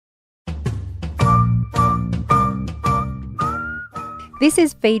This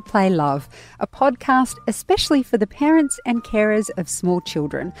is Feed, Play, Love, a podcast especially for the parents and carers of small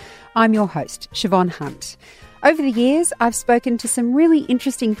children. I'm your host, Siobhan Hunt. Over the years, I've spoken to some really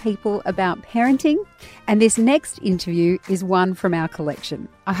interesting people about parenting, and this next interview is one from our collection.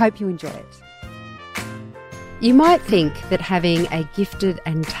 I hope you enjoy it. You might think that having a gifted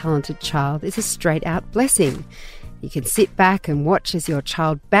and talented child is a straight-out blessing. You can sit back and watch as your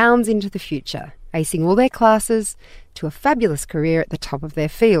child bounds into the future, acing all their classes to a fabulous career at the top of their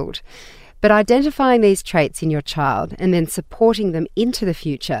field. But identifying these traits in your child and then supporting them into the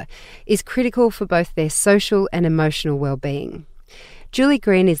future is critical for both their social and emotional well-being. Julie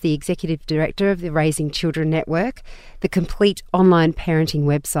Green is the Executive Director of the Raising Children Network, the complete online parenting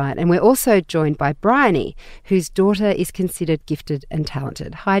website, and we're also joined by Bryony, whose daughter is considered gifted and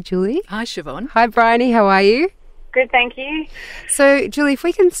talented. Hi, Julie. Hi, Siobhan. Hi, Bryony. How are you? Good, thank you. So, Julie, if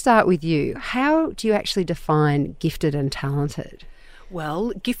we can start with you, how do you actually define gifted and talented?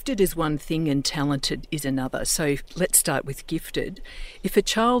 Well, gifted is one thing and talented is another. So let's start with gifted. If a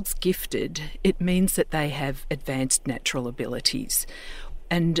child's gifted, it means that they have advanced natural abilities.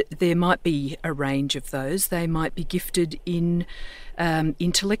 And there might be a range of those. They might be gifted in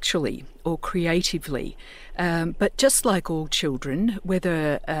intellectually or creatively. But just like all children,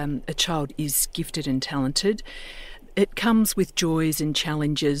 whether a child is gifted and talented, it comes with joys and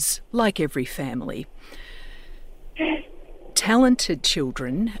challenges like every family. Talented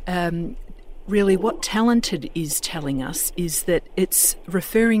children, really what talented is telling us is that it's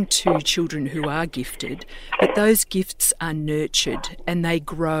referring to children who are gifted, but those gifts are nurtured and they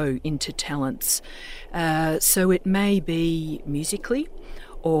grow into talents. So it may be musically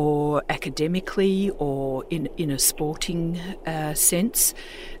or academically or in a sporting sense.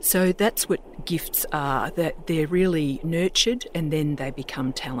 So that's what gifts are, that they're really nurtured and then they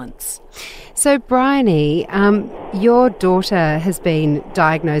become talents. So Bryony, your daughter has been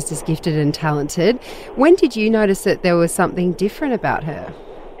diagnosed as gifted and talented. When did you notice that there was something different about her?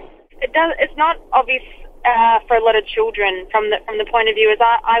 It's not obvious for a lot of children from the point of view as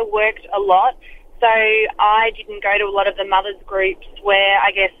I worked a lot. So I didn't go to a lot of the mothers groups where I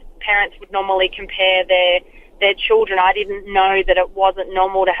guess parents would normally compare their children. I didn't know that it wasn't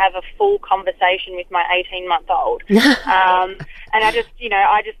normal to have a full conversation with my 18-month-old. And I just,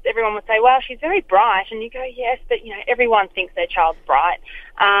 everyone would say, well, she's very bright. And you go, yes, but, everyone thinks their child's bright.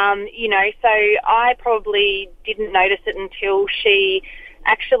 So I probably didn't notice it until she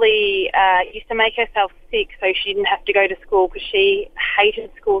actually used to make herself sick so she didn't have to go to school because she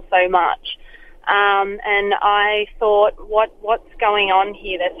hated school so much. And I thought, what's going on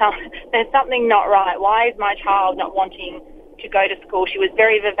here? There's something not right. Why is my child not wanting to go to school? She was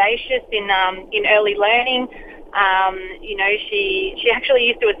very vivacious in early learning. She actually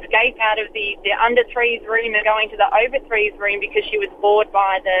used to escape out of the under threes room and go into the over threes room because she was bored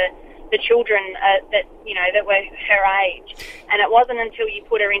by the children that were her age. And it wasn't until you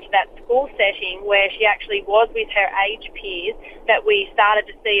put her into that school setting where she actually was with her age peers that we started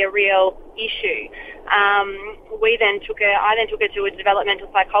to see a real issue. I then took her to a developmental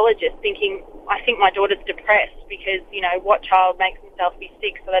psychologist thinking, I think my daughter's depressed because, what child makes themselves be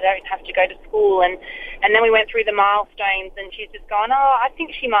sick so they don't have to go to school? And then we went through the milestones and she's just gone, I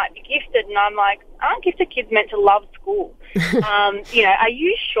think she might be gifted. And I'm like, aren't gifted kids meant to love school? Are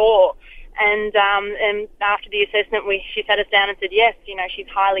you sure? And after the assessment, she sat us down and said, yes, she's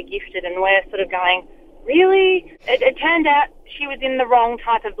highly gifted. And we're sort of going, really? It turned out she was in the wrong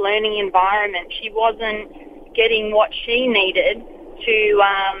type of learning environment. She wasn't getting what she needed to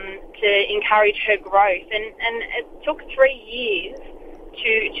encourage her growth. And it took 3 years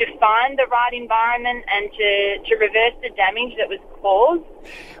to find the right environment and to reverse the damage that was caused.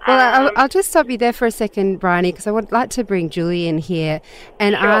 Well, I'll just stop you there for a second, Bryony, because I would like to bring Julie in here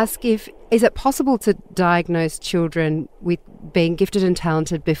and ask is it possible to diagnose children with being gifted and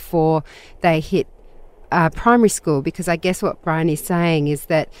talented before they hit primary school? Because I guess what Bryony's saying is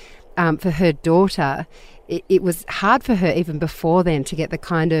that for her daughter, it was hard for her even before then to get the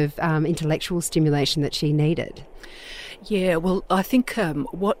kind of intellectual stimulation that she needed. Yeah, well, I think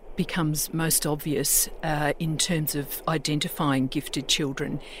what becomes most obvious in terms of identifying gifted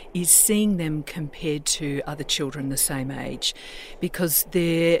children is seeing them compared to other children the same age, because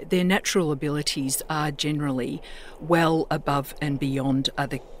their natural abilities are generally well above and beyond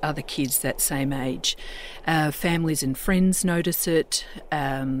other kids that same age. Families and friends notice it.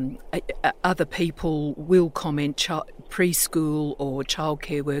 Other people will comment, preschool or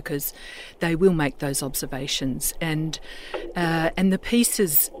childcare workers, they will make those observations, and the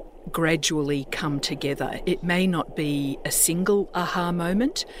pieces gradually come together. It may not be a single aha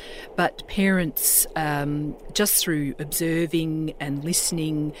moment, but parents, just through observing and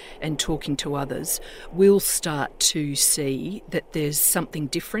listening and talking to others, will start to see that there's something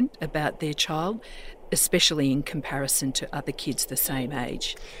different about their child, especially in comparison to other kids the same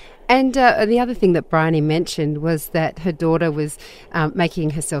age. And the other thing that Bryony mentioned was that her daughter was making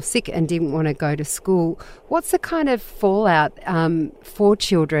herself sick and didn't want to go to school. What's the kind of fallout for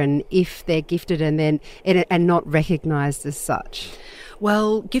children if they're gifted and not recognised as such?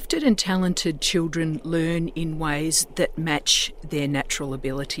 Well, gifted and talented children learn in ways that match their natural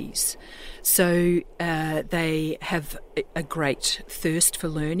abilities. So they have a great thirst for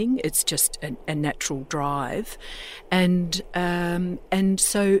learning. It's just a natural drive. And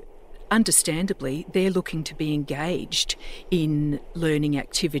so understandably, they're looking to be engaged in learning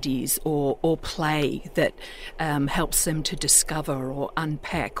activities or play that helps them to discover or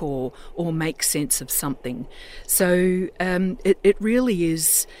unpack or make sense of something. So it really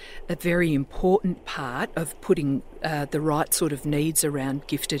is a very important part of putting the right sort of needs around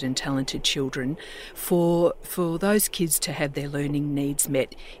gifted and talented children for those kids to have their learning needs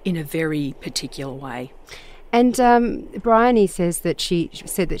met in a very particular way. And Bryony said that she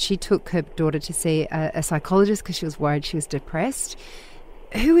took her daughter to see a psychologist because she was worried she was depressed.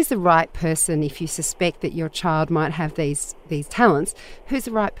 Who is the right person if you suspect that your child might have these talents? Who's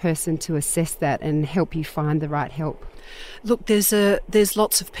the right person to assess that and help you find the right help? Look, there's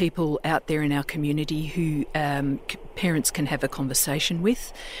lots of people out there in our community who parents can have a conversation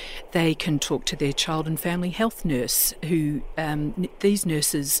with. They can talk to their child and family health nurse, who these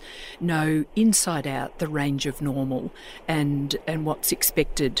nurses know inside out the range of normal and what's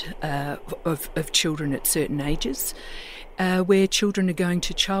expected of children at certain ages. Where children are going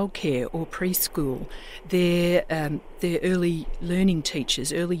to childcare or preschool, their early learning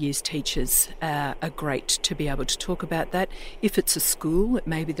teachers, early years teachers are great to be able to talk about that. If it's a school, it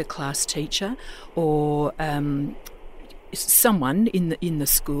may be the class teacher or someone in the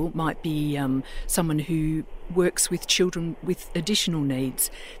school might be someone who works with children with additional needs.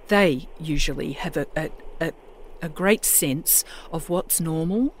 They usually have a great sense of what's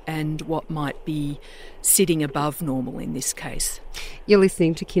normal and what might be sitting above normal in this case. You're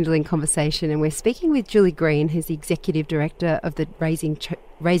listening to Kindling Conversation, and we're speaking with Julie Green, who's the Executive Director of the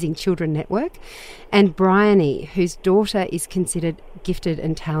Raising Children Network, and Bryony, whose daughter is considered gifted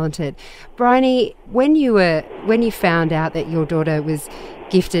and talented. Bryony, when you found out that your daughter was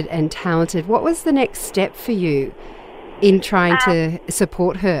gifted and talented, what was the next step for you in trying to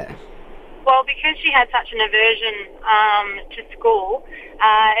support her? Well, because she had such an aversion to school,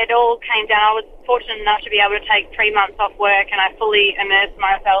 it all came down. I was fortunate enough to be able to take 3 months off work, and I fully immersed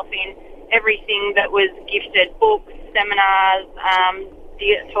myself in everything that was gifted: books, seminars,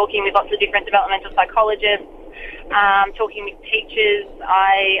 talking with lots of different developmental psychologists, talking with teachers.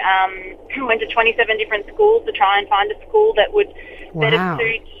 I went to 27 different schools to try and find a school that would better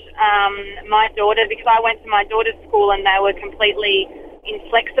suit my daughter, because I went to my daughter's school and they were completely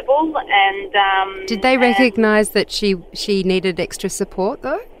inflexible. And did they recognise that she needed extra support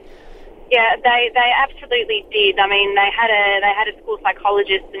though? Yeah, they absolutely did. I mean, they had a school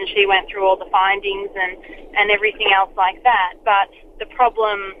psychologist, and she went through all the findings and everything else like that. But the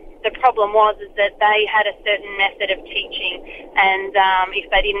problem was that they had a certain method of teaching, and if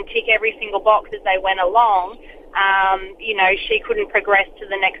they didn't tick every single box as they went along, she couldn't progress to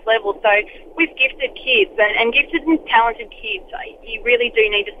the next level. So with gifted kids and gifted and talented kids, you really do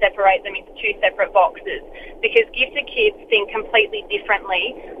need to separate them into two separate boxes, because gifted kids think completely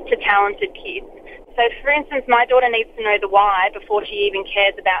differently to talented kids. So, for instance, my daughter needs to know the why before she even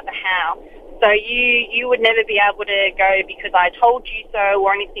cares about the how. So you would never be able to go because I told you so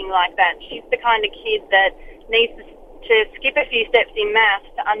or anything like that. She's the kind of kid that needs to skip a few steps in maths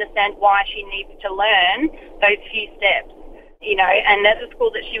to understand why she needs to learn those few steps. And at the school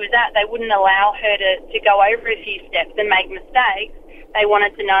that she was at, they wouldn't allow her to go over a few steps and make mistakes. They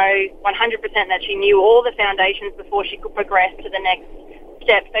wanted to know 100% that she knew all the foundations before she could progress to the next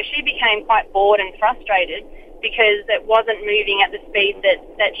step. So she became quite bored and frustrated because it wasn't moving at the speed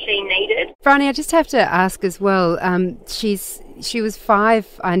that she needed. Bryony, I just have to ask as well, she was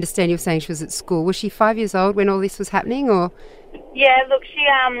 5, I understand you're saying she was at school. Was she 5 years old when all this was happening, or...? Yeah, look, she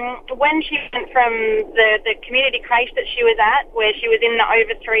when she went from the community creche that she was at, where she was in the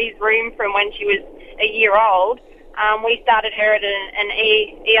over 3s room from when she was a year old, we started her at an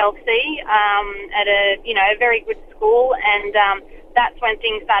ELC at a very good school, and that's when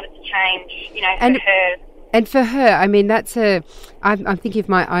things started to change, for her. And for her, I mean, I'm thinking of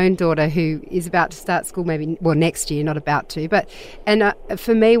my own daughter who is about to start school next year, not about to. And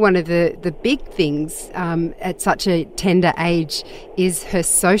for me, one of the big things at such a tender age is her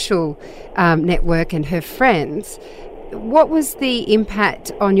social network and her friends. What was the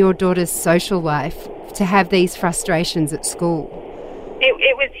impact on your daughter's social life to have these frustrations at school?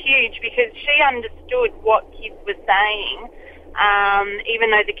 It was huge because she understood what kids were saying,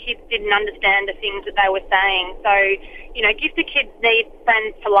 even though the kids didn't understand the things that they were saying. So, gifted kids need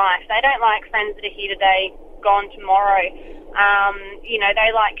friends for life. They don't like friends that are here today, gone tomorrow.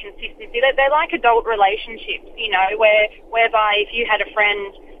 They like consistency. They like adult relationships, whereby if you had a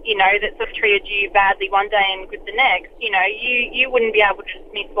friend, that sort of treated you badly one day and good the next, you wouldn't be able to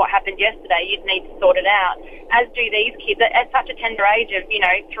dismiss what happened yesterday. You'd need to sort it out, as do these kids at such a tender age of,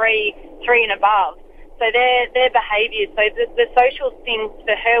 3 and above. So their behaviours, so the social things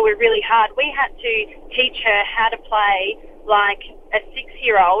for her were really hard. We had to teach her how to play like a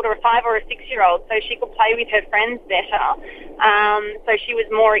 6-year-old or a 5 or a 6-year-old, so she could play with her friends better. So she was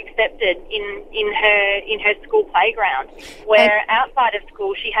more accepted in her school playground. Where outside of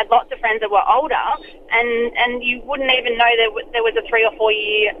school, she had lots of friends that were older, and you wouldn't even know there was a 3 or 4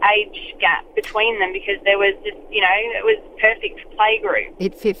 year age gap between them because there was just it was perfect play group.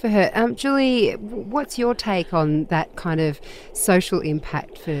 It fit for her. Julie, what's your take on that kind of social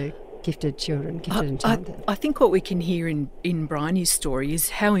impact for gifted children, and talented? I think what we can hear in Bryony's story is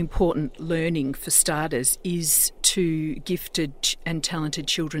how important learning, for starters, is to gifted and talented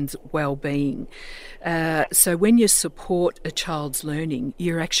children's well-being. So when you support a child's learning,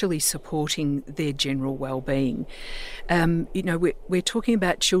 you're actually supporting their general well-being. We're talking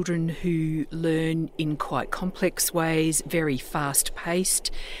about children who learn in quite complex ways, very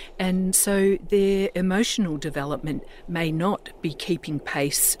fast-paced, and so their emotional development may not be keeping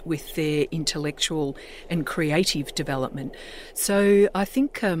pace with their intellectual and creative development. So I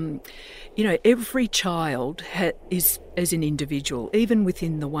think, every child is as an individual, even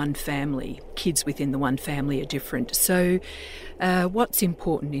within the one family. Kids within the one family are different. So what's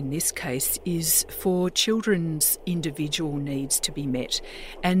important in this case is for children's individual needs to be met,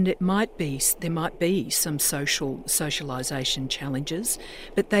 and there might be some socialisation challenges,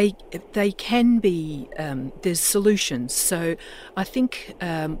 but they can be, there's solutions. So I think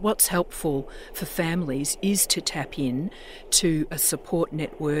what's helpful for families is to tap in to a support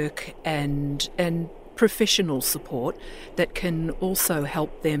network and professional support that can also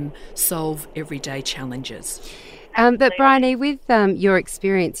help them solve everyday challenges. But Bryony, with your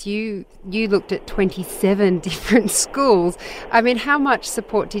experience, you looked at 27 different schools. I mean, how much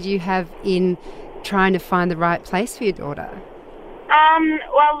support did you have in trying to find the right place for your daughter?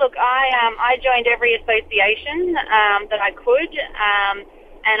 Well, look, I joined every association that I could,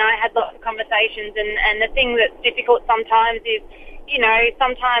 and I had lots of conversations. And the thing that's difficult sometimes is,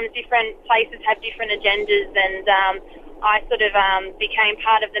 sometimes different places have different agendas, and I sort of became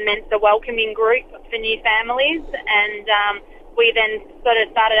part of the Mensa welcoming group for new families, and we then sort of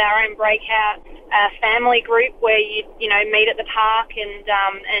started our own breakout family group where you'd meet at the park,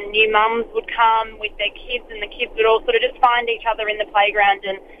 and new mums would come with their kids, and the kids would all sort of just find each other in the playground,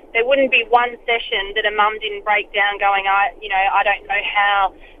 and there wouldn't be one session that a mum didn't break down going, I don't know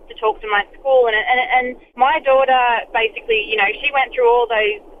how to talk to my school. And my daughter basically, she went through all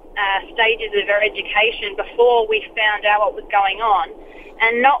those stages of her education before we found out what was going on,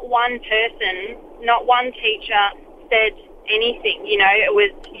 and not one person, not one teacher said anything. It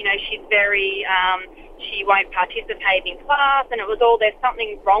was, she's very, she won't participate in class, and it was all, there's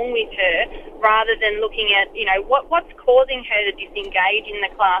something wrong with her, rather than looking at, what's causing her to disengage in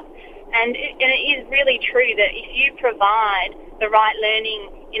the class. And it is really true that if you provide the right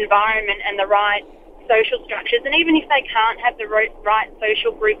learning environment and the right social structures, and even if they can't have the right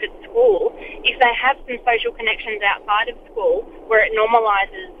social group at school, if they have some social connections outside of school where it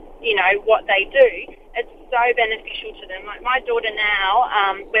normalises, what they do, it's so beneficial to them. Like my daughter now,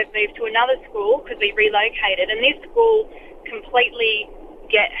 we've moved to another school because we relocated, and this school completely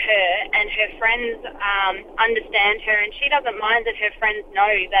get her, and her friends understand her, and she doesn't mind that her friends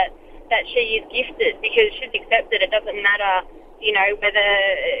know that she is gifted, because she's accepted. It doesn't matter, whether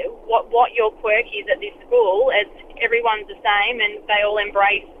what your quirk is at this school. It's everyone's the same, and they all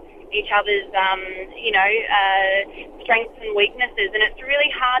embrace each other's, strengths and weaknesses. And it's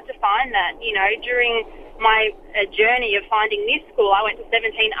really hard to find that. During my journey of finding this school, I went to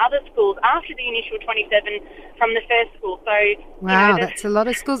 17 other schools after the initial 27 from the first school. So wow, that's a lot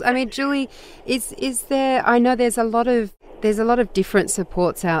of schools. I mean, Julie, is there? I know there's a lot of different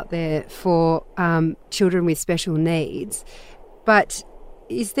supports out there for children with special needs, but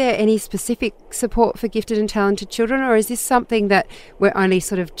is there any specific support for gifted and talented children, or is this something that we're only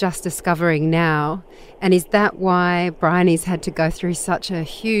sort of just discovering now? And is that why Bryony's had to go through such a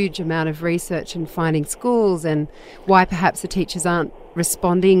huge amount of research and finding schools, and why perhaps the teachers aren't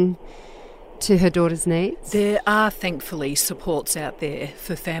responding to her daughter's needs? There are thankfully supports out there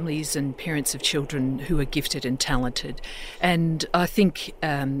for families and parents of children who are gifted and talented, and I think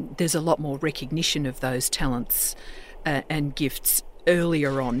there's a lot more recognition of those talents and gifts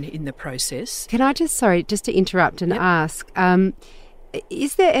earlier on in the process. Can I just to interrupt and ask,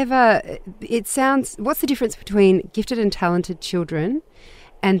 is there ever, what's the difference between gifted and talented children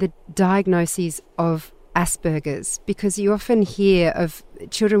and the diagnoses of Asperger's? Because you often hear of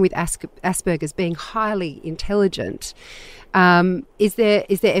children with Asperger's being highly intelligent. Is there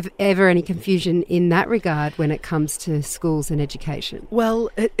ever any confusion in that regard when it comes to schools and education? Well,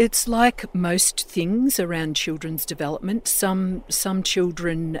 it's like most things around children's development. Some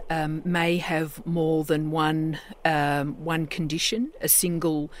children may have more than one condition, a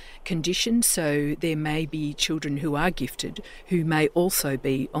single condition. So there may be children who are gifted who may also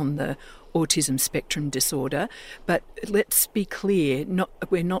be on the autism spectrum disorder, but let's be clear,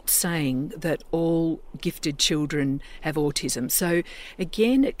 we're not saying that all gifted children have autism. So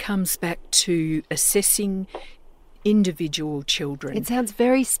again, it comes back to assessing individual children. It sounds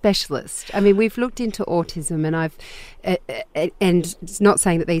very specialist. I mean, we've looked into autism, and it's not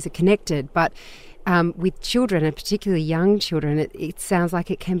saying that these are connected, but with children, and particularly young children, it sounds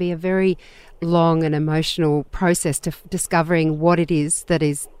like it can be a very long and emotional process to discovering what it is that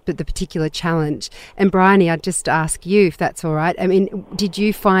is the particular challenge. And Bryony, I'd just ask you if that's all right. I mean, did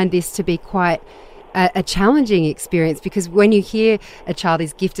you find this to be quite a challenging experience? Because when you hear a child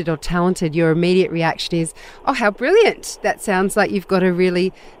is gifted or talented, your immediate reaction is, oh, how brilliant. That sounds like you've got a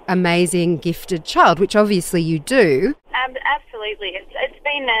really amazing gifted child, which obviously you do. Absolutely. It's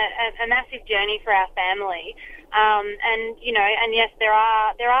been a massive journey for our family. And yes, there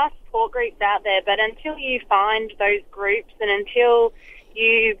are support groups out there, but until you find those groups and until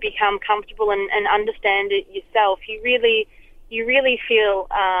you become comfortable and understand it yourself, you really feel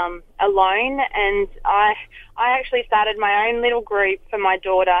alone. And I actually started my own little group for my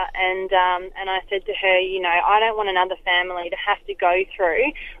daughter, and I said to her, I don't want another family to have to go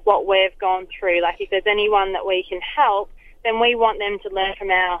through what we've gone through. Like, if there's anyone that we can help, then we want them to learn from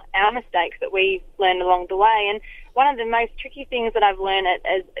our mistakes that we learned along the way. And one of the most tricky things that I've learned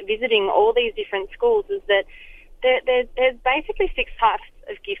as visiting all these different schools is that there's basically 6 types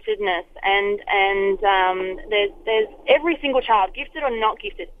of giftedness, and there's every single child, gifted or not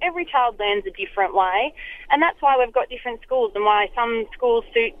gifted, every child learns a different way, and that's why we've got different schools and why some schools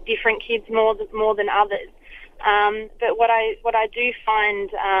suit different kids more than others. But what I do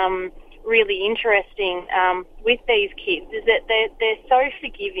find really interesting with these kids is that they're so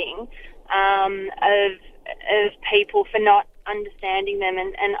forgiving of people for not understanding them,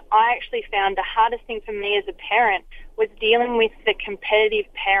 and I actually found the hardest thing for me as a parent was dealing with the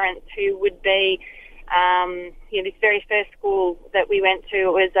competitive parents who would be, this very first school that we went to,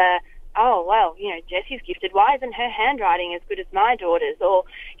 it was oh, well, Jessie's gifted, why isn't her handwriting as good as my daughter's? Or,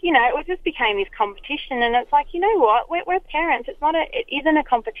 it just became this competition, and it's like, you know what, we're parents, it isn't a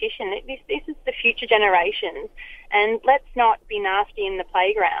competition, this is the future generations, and let's not be nasty in the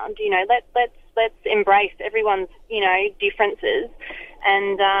playground, let's embrace everyone's, differences,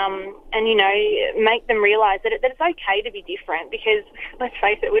 and make them realise that it's okay to be different, because, let's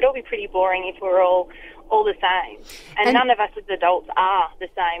face it, we'd all be pretty boring if we were all the same. And none of us as adults are the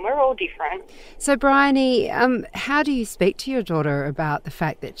same. We're all different. So, Bryony, how do you speak to your daughter about the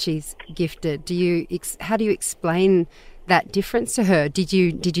fact that she's gifted? How do you explain that difference to her? Did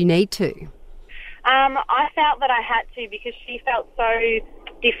you need to? I felt that I had to, because she felt so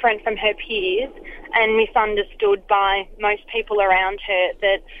different from her peers and misunderstood by most people around her,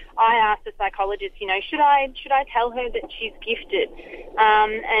 that I asked the psychologist, should I tell her that she's gifted?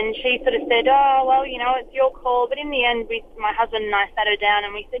 And she sort of said, oh, well, it's your call. But in the end, my husband and I sat her down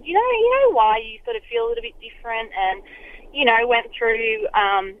and we said, you know why you sort of feel a little bit different, and went through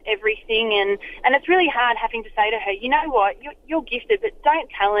everything, and it's really hard having to say to her, you know what, you're gifted, but don't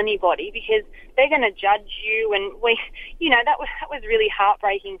tell anybody, because they're going to judge you. And we, that was really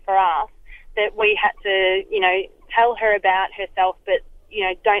heartbreaking for us, that we had to, tell her about herself, but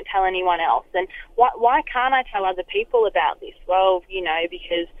don't tell anyone else. And why can't I tell other people about this? Well,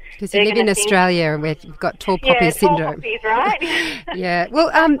 because you live in Australia where you've got tall poppy syndrome. Tall poppies, right? Yeah. Well,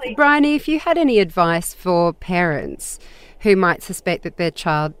 exactly. Bryony, if you had any advice for parents who might suspect that their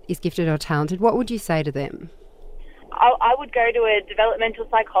child is gifted or talented, what would you say to them? I would go to a developmental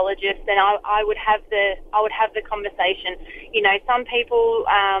psychologist, and I would have the conversation. You know, some people,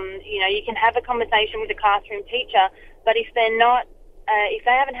 you can have a conversation with a classroom teacher, but if they're not, if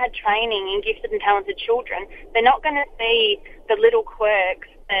they haven't had training in gifted and talented children, they're not going to see the little quirks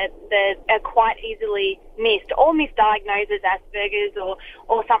that are quite easily missed or misdiagnosed as Asperger's or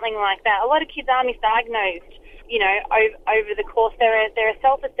something like that. A lot of kids are misdiagnosed. You know, over the course, there are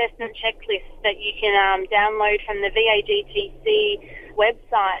self-assessment checklists that you can download from the VAGTC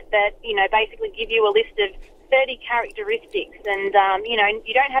website that, you know, basically give you a list of 30 characteristics. And, you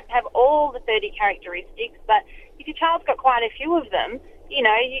don't have to have all the 30 characteristics, but if your child's got quite a few of them, you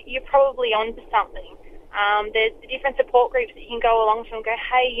know, you're probably onto something. There's different support groups that you can go along to and go,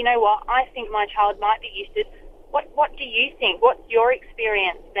 hey, you know what, I think my child might be gifted. What do you think? What's your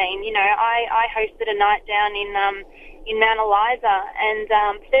experience been? You know, I hosted a night down in Mount Eliza, and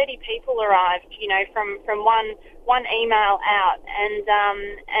 30 people arrived. You know, from one email out, and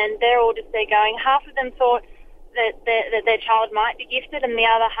they're all just there going. Half of them thought that their child might be gifted, and the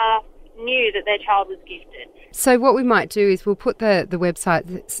other half knew that their child was gifted. So what we might do is we'll put the website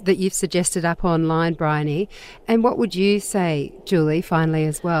that you've suggested up online, Bryony. And what would you say, Julie, finally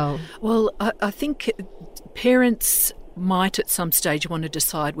as well? Well, I think parents might at some stage want to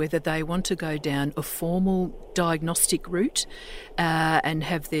decide whether they want to go down a formal diagnostic route and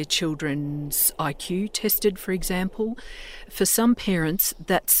have their children's IQ tested, for example. For some parents,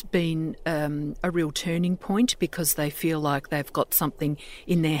 that's been a real turning point because they feel like they've got something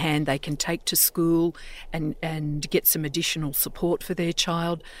in their hand they can take to school and get some additional support for their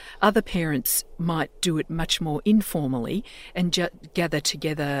child. Other parents might do it much more informally and gather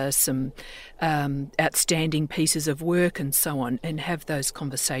together some outstanding pieces of work and so on and have those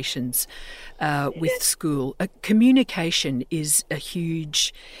conversations with school. Communication is a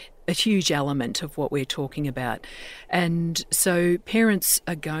huge element of what we're talking about. And so parents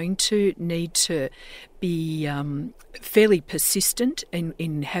are going to need to be fairly persistent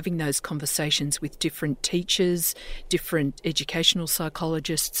in having those conversations with different teachers, different educational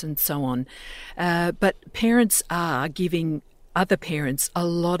psychologists and so on. But parents are giving other parents a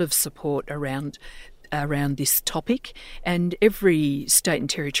lot of support around this topic, and every state and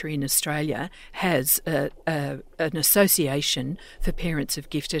territory in Australia has an association for parents of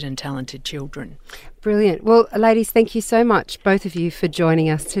gifted and talented children. Brilliant. Well, ladies, thank you so much, both of you, for joining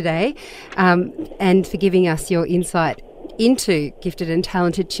us today and for giving us your insight into gifted and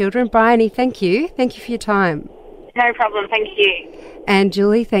talented children. Bryony, thank you. Thank you for your time. No problem. Thank you. And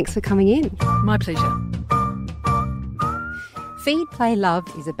Julie, thanks for coming in. My pleasure. Feed, Play, Love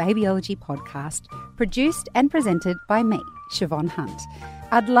is a babyology podcast produced and presented by me, Siobhan Hunt.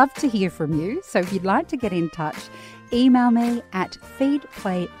 I'd love to hear from you, so if you'd like to get in touch, email me at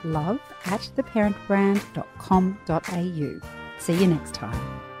feedplaylove@theparentbrand.com.au. See you next time.